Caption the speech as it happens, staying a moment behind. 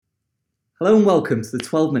Hello and welcome to the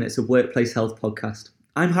 12 Minutes of Workplace Health podcast.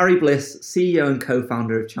 I'm Harry Bliss, CEO and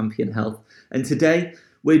co-founder of Champion Health, and today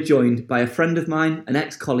we're joined by a friend of mine, an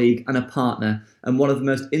ex-colleague and a partner, and one of the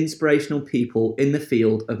most inspirational people in the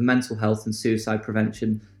field of mental health and suicide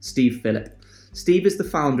prevention, Steve Phillip. Steve is the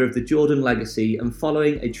founder of the Jordan Legacy, and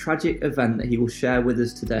following a tragic event that he will share with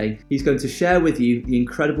us today, he's going to share with you the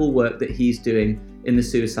incredible work that he's doing in the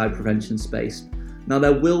suicide prevention space. Now,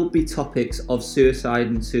 there will be topics of suicide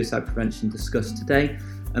and suicide prevention discussed today,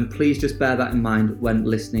 and please just bear that in mind when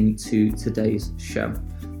listening to today's show.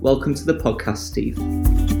 Welcome to the podcast, Steve.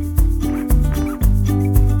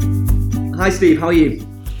 Hi, Steve. How are you?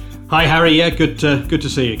 Hi, Harry. Yeah, good to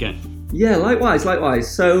see you again. Yeah, likewise.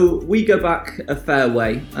 So we go back a fair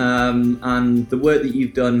way, and the work that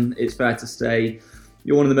you've done, it's fair to say,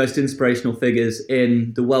 you're one of the most inspirational figures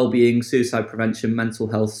in the well-being, suicide prevention, mental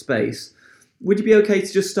health space. Would you be okay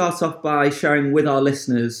to just start off by sharing with our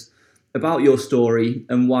listeners about your story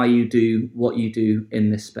and why you do what you do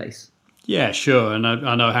in this space? Yeah, sure. And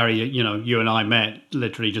I know, Harry, you and I met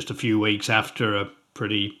literally just a few weeks after a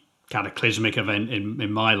pretty cataclysmic event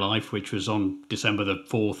in my life, which was on December the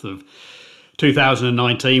 4th of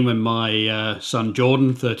 2019 when my son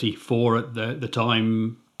Jordan, 34 at the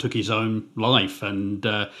time, took his own life. And,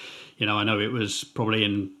 I know it was probably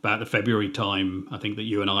in about the February time, I think, that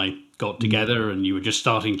you and I got together, and you were just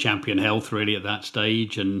starting Champion Health really at that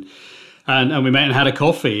stage. And we met and had a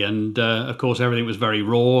coffee. And, of course, everything was very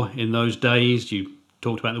raw in those days. You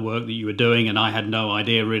talked about the work that you were doing, and I had no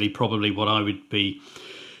idea really probably what I would be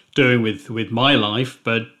doing with my life.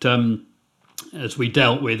 But as we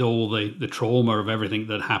dealt with all the trauma of everything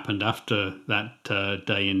that happened after that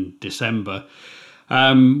day in December,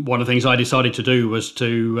 one of the things I decided to do was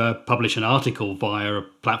to publish an article via a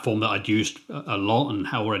platform that I'd used a lot and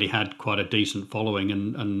already had quite a decent following,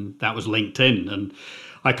 and that was LinkedIn. And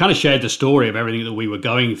I kind of shared the story of everything that we were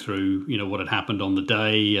going through, what had happened on the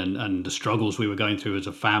day and the struggles we were going through as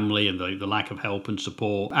a family and the lack of help and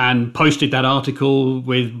support, and posted that article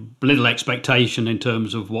with little expectation in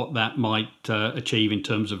terms of what that might achieve in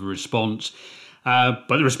terms of a response. But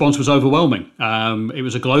the response was overwhelming. It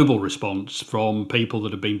was a global response from people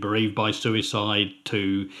that had been bereaved by suicide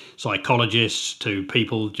to psychologists to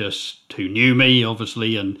people just who knew me,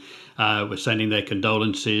 obviously, and were sending their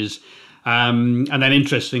condolences. And then,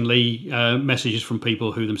 interestingly, messages from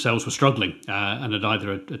people who themselves were struggling and had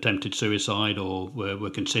either attempted suicide or were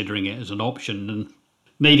considering it as an option and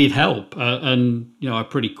needed help. And I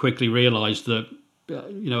pretty quickly realised that,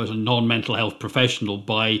 as a non-mental health professional,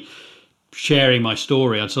 by sharing my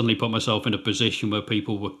story, I'd suddenly put myself in a position where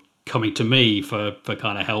people were coming to me for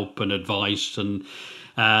kind of help and advice. And,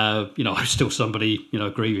 I was still somebody,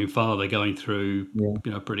 grieving father going through,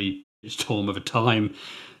 pretty storm of a time,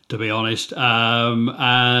 to be honest. But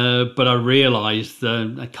I realised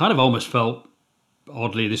that I kind of almost felt,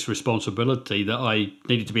 oddly, this responsibility that I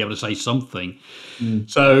needed to be able to say something.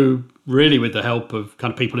 So really, with the help of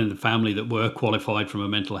kind of people in the family that were qualified from a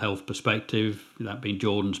mental health perspective, that being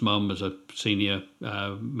Jordan's mum as a senior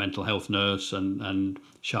mental health nurse, and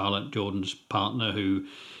Charlotte, Jordan's partner, who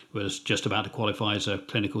was just about to qualify as a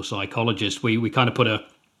clinical psychologist, we kind of put a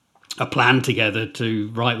plan together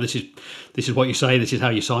to, right, this is what you say, this is how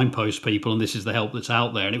you signpost people, and this is the help that's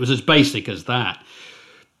out there. And it was as basic as that.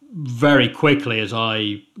 Very quickly, as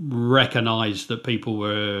I recognised that people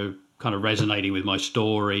were kind of resonating with my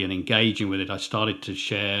story and engaging with it, I started to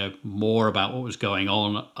share more about what was going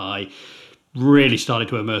on. I really started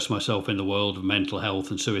to immerse myself in the world of mental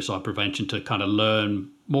health and suicide prevention to kind of learn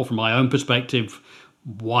more from my own perspective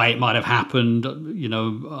why it might have happened.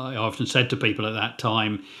 I often said to people at that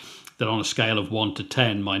time that on a scale of 1 to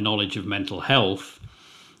 10, my knowledge of mental health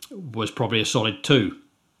was probably a solid 2.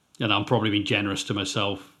 And I'm probably being generous to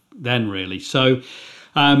myself then, really. So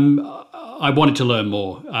I wanted to learn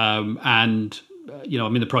more. And,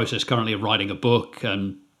 I'm in the process currently of writing a book.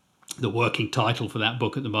 And the working title for that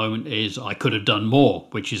book at the moment is I Could Have Done More,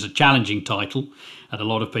 which is a challenging title. And a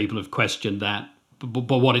lot of people have questioned that.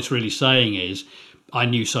 But what it's really saying is I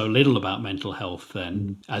knew so little about mental health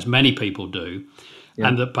then, as many people do. Yeah.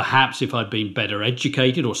 And that perhaps if I'd been better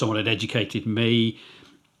educated or someone had educated me,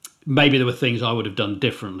 maybe there were things I would have done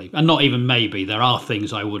differently. And not even maybe, there are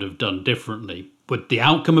things I would have done differently. Would the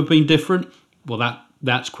outcome have been different? Well,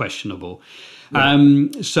 that's questionable. Yeah.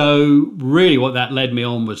 So really what that led me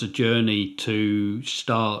on was a journey to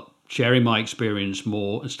start sharing my experience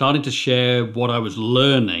more and starting to share what I was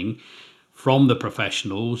learning from the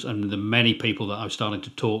professionals and the many people that I was starting to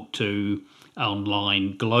talk to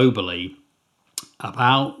online globally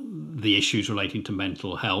about the issues relating to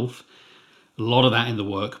mental health. A lot of that in the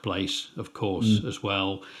workplace, of course, as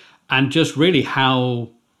well. and just really how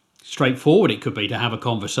straightforward it could be to have a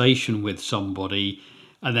conversation with somebody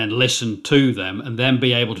and then listen to them and then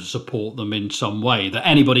be able to support them in some way, that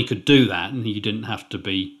anybody could do that and you didn't have to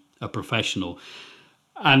be a professional.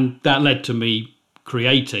 And that led to me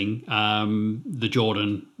creating the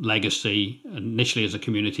Jordan Legacy, initially as a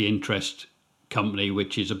community interest company,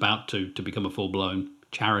 which is about to become a full-blown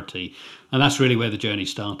charity. And that's really where the journey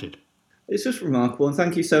started. It's just remarkable, and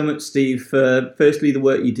thank you so much, Steve, for firstly the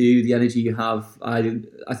work you do, the energy you have. I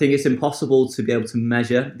think it's impossible to be able to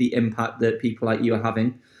measure the impact that people like you are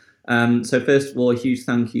having. So first of all, a huge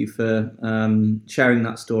thank you for sharing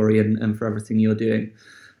that story and for everything you're doing.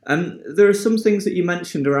 There are some things that you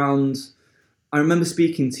mentioned around. I remember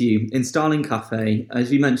speaking to you in Starling Cafe.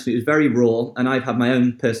 As you mentioned, it was very raw, and I've had my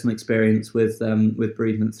own personal experience with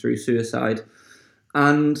bereavement through suicide,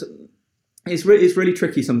 and it's really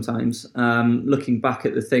tricky sometimes, looking back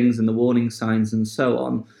at the things and the warning signs and so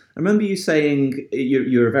on. I remember you saying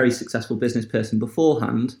you're a very successful business person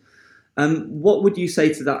beforehand. What would you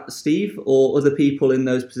say to that, Steve, or other people in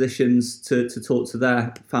those positions to talk to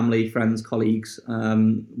their family, friends, colleagues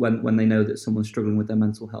when they know that someone's struggling with their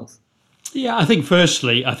mental health? Yeah, I think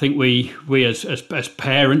firstly, we as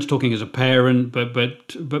parents, talking as a parent, but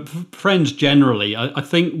friends generally, I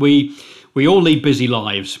think we all lead busy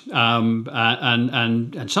lives,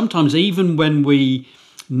 and sometimes even when we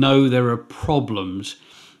know there are problems,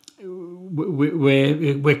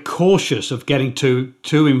 we're cautious of getting too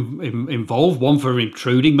involved. One, for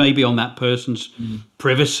intruding maybe on that person's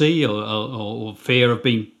privacy, or fear of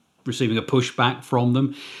receiving a pushback from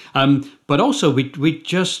them, but also we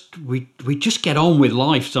just get on with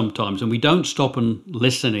life sometimes, and we don't stop and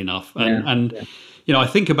listen enough. You know, I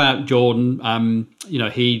think about Jordan. You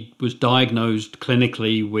know, he was diagnosed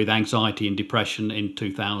clinically with anxiety and depression in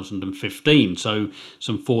 2015, so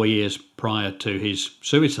some 4 years prior to his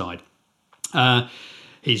suicide.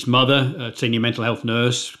 His mother, a senior mental health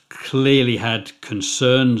nurse, clearly had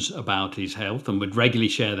concerns about his health and would regularly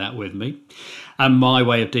share that with me. And my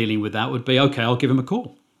way of dealing with that would be, okay, I'll give him a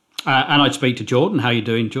call. And I'd speak to Jordan. How you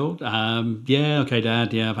doing, Jordan? Yeah, okay,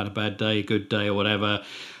 Dad. Yeah, I've had a bad day, good day, or whatever.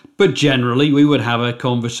 But generally, we would have a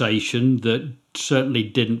conversation that certainly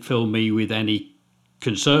didn't fill me with any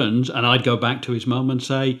concerns. And I'd go back to his mum and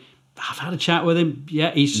say, I've had a chat with him.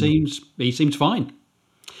 Yeah, he seems fine.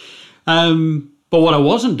 But what I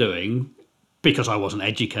wasn't doing, because I wasn't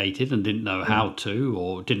educated and didn't know how to,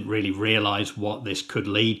 or didn't really realise what this could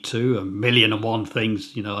lead to, 1,000,001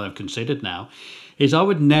 things, you know, I've considered now, is I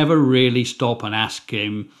would never really stop and ask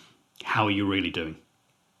him, how are you really doing?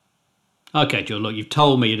 Okay, Joe, look, you've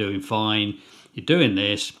told me you're doing fine, you're doing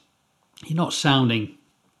this, you're not sounding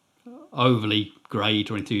overly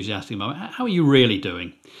great or enthusiastic about it. How are you really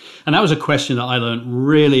doing? And that was a question that I learned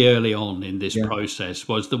really early on in this process,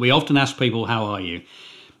 was that we often ask people, how are you?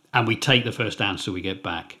 And we take the first answer we get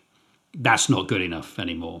back. That's not good enough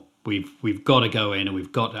anymore. We've got to go in and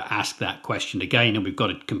we've got to ask that question again, and we've got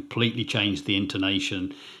to completely change the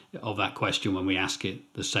intonation of that question when we ask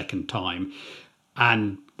it the second time.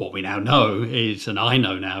 And what we now know is, and I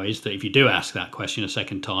know now, is that if you do ask that question a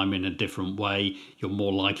second time in a different way, you're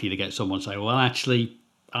more likely to get someone say, well, actually,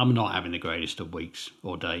 I'm not having the greatest of weeks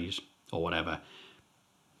or days or whatever.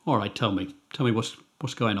 All right, tell me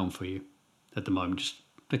what's going on for you at the moment. Just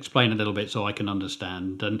explain a little bit so I can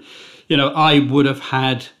understand. And, you know, I would have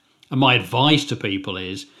had, and my advice to people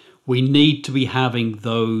is, we need to be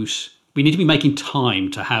making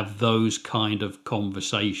time to have those kind of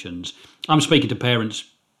conversations. I'm speaking to parents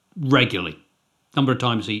regularly, a number of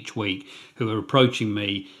times each week, who are approaching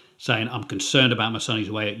me saying, I'm concerned about my son, he's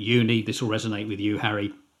away at uni. This will resonate with you,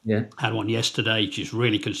 Harry. Yeah. Had one yesterday. She's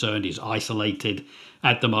really concerned. He's isolated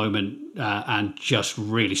at the moment and just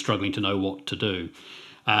really struggling to know what to do.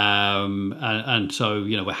 And so,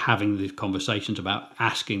 you know, we're having these conversations about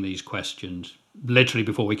asking these questions. Literally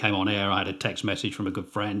before we came on air, I had a text message from a good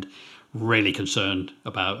friend, really concerned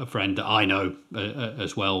about a friend that I know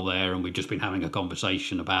as well there. And we've just been having a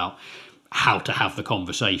conversation about how to have the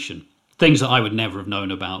conversation, things that I would never have known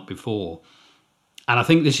about before. And I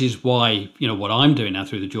think this is why, you know, what I'm doing now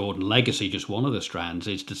through the Jordan Legacy, just one of the strands,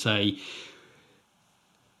 is to say,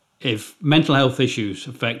 if mental health issues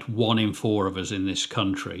affect 1 in 4 of us in this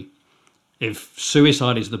country, if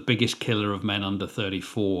suicide is the biggest killer of men under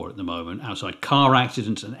 34 at the moment, outside car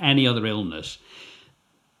accidents and any other illness,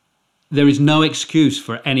 there is no excuse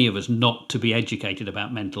for any of us not to be educated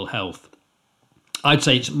about mental health. I'd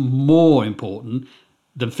say it's more important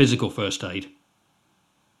than physical first aid,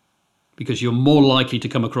 because you're more likely to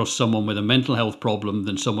come across someone with a mental health problem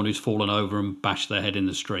than someone who's fallen over and bashed their head in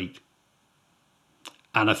the street.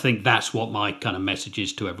 And I think that's what my kind of message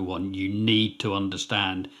is to everyone. You need to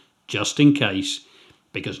understand, just in case,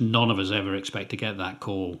 because none of us ever expect to get that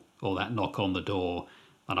call or that knock on the door.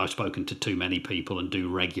 And I've spoken to too many people, and do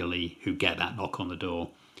regularly, who get that knock on the door,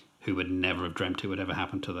 who would never have dreamt it would ever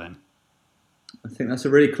happen to them. I think that's a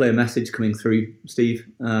really clear message coming through, Steve,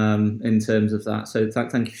 in terms of that. So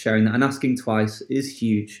thank you for sharing that. And asking twice is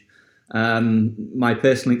huge. My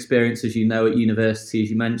personal experience, as you know, at university, as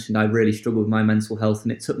you mentioned, I really struggled with my mental health,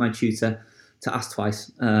 and it took my tutor to ask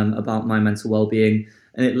twice about my mental well-being,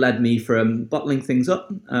 and it led me from bottling things up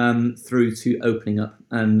through to opening up,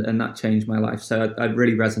 and that changed my life. So I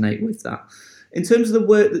really resonate with that. In terms of the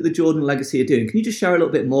work that the Jordan Legacy are doing, can you just share a little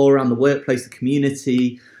bit more around the workplace, the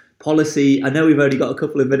community, policy? I know we've only got a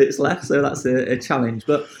couple of minutes left, so that's a challenge,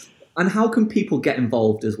 and how can people get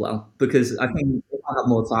involved as well? Because I think if I have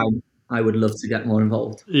more time, I would love to get more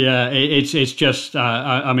involved. Yeah, it's just,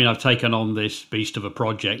 I mean, I've taken on this beast of a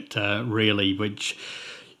project, really, which,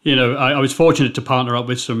 I was fortunate to partner up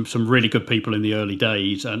with some really good people in the early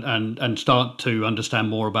days and start to understand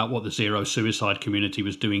more about what the zero suicide community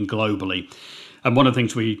was doing globally. And one of the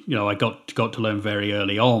things I got to learn very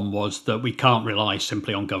early on was that we can't rely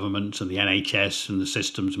simply on governments and the NHS and the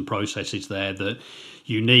systems and processes there. That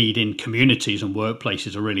you need in communities and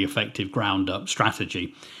workplaces a really effective ground-up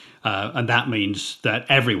strategy. And that means that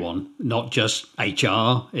everyone, not just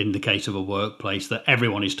HR in the case of a workplace, that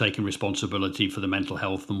everyone is taking responsibility for the mental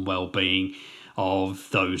health and well-being of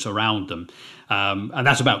those around them. And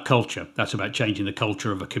that's about culture. That's about changing the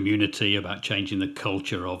culture of a community, about changing the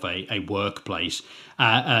culture of a workplace,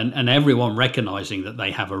 and everyone recognizing that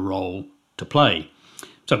they have a role to play.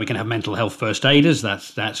 So we can have mental health first aiders.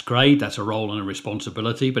 That's great. That's a role and a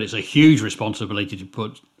responsibility, but it's a huge responsibility to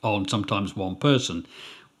put on sometimes one person.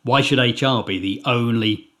 Why should HR be the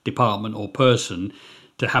only department or person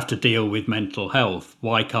to have to deal with mental health?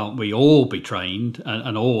 Why can't we all be trained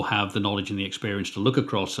and all have the knowledge and the experience to look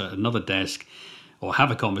across at another desk or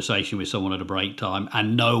have a conversation with someone at a break time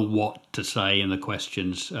and know what to say and the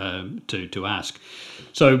questions to ask?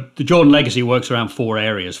 So the Jordan Legacy works around 4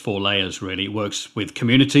 areas, 4 layers really. It works with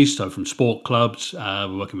communities, so from sport clubs,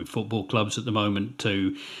 we're working with football clubs at the moment,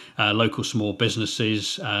 to local small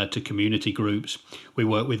businesses, to community groups. We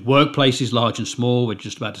work with workplaces, large and small. We're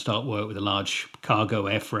just about to start work with a large cargo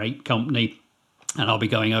air freight company. And I'll be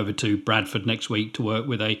going over to Bradford next week to work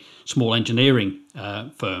with a small engineering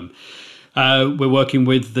firm. We're working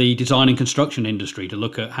with the design and construction industry to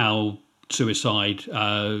look at how suicide,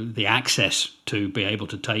 the access to be able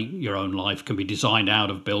to take your own life, can be designed out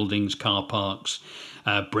of buildings, car parks,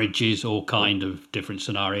 bridges, all kind of different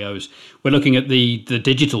scenarios. We're looking at the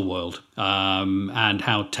digital world and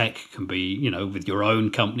how tech can be, with your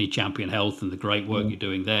own company, Champion Health, and the great work you're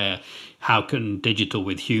doing there. How can digital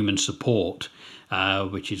with human support,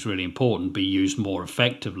 which is really important, be used more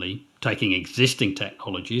effectively, taking existing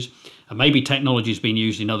technologies, and maybe technologies being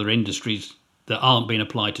used in other industries that aren't being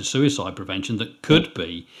applied to suicide prevention that could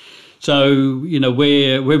be. So,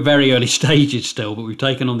 we're very early stages still, but we've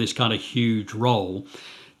taken on this kind of huge role.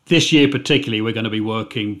 This year particularly, we're going to be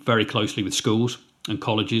working very closely with schools and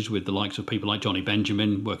colleges, with the likes of people like Johnny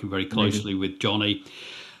Benjamin, working very closely with Johnny.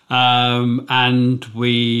 And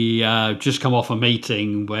we just come off a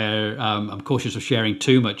meeting where I'm cautious of sharing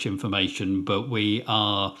too much information, but we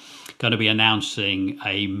are going to be announcing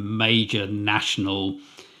a major national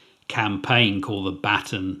campaign called the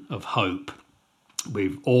Baton of Hope.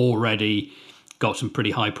 We've already got some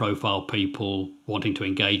pretty high profile people wanting to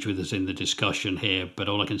engage with us in the discussion here, but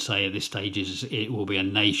all I can say at this stage is it will be a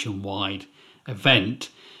nationwide event.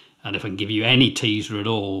 And if I can give you any teaser at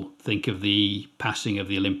all, think of the passing of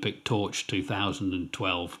the Olympic torch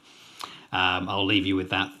 2012. I'll leave you with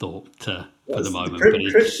that thought for the moment. But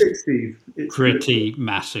it's pretty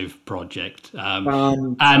massive project.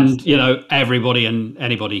 And, everybody and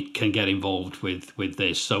anybody can get involved with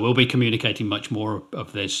this. So we'll be communicating much more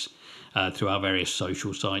of this through our various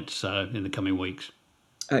social sites in the coming weeks.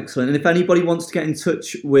 Excellent. And if anybody wants to get in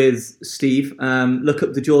touch with Steve, look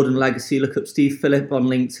up the Jordan Legacy, look up Steve Phillip on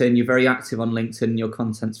LinkedIn. You're very active on LinkedIn. Your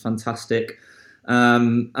content's fantastic.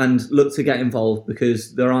 And look to get involved,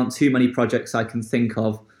 because there aren't too many projects I can think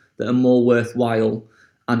of that are more worthwhile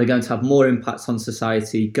and are going to have more impact on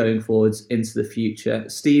society going forwards into the future.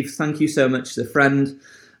 Steve, thank you so much as a friend,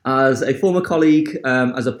 as a former colleague,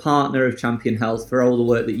 as a partner of Champion Health, for all the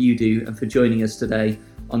work that you do and for joining us today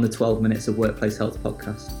on the 12 Minutes of Workplace Health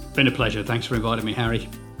podcast. Been a pleasure. Thanks for inviting me, Harry.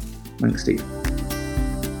 Thanks, Steve.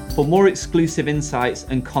 For more exclusive insights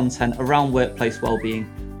and content around workplace wellbeing,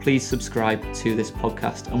 please subscribe to this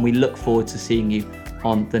podcast, and we look forward to seeing you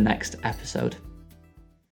on the next episode.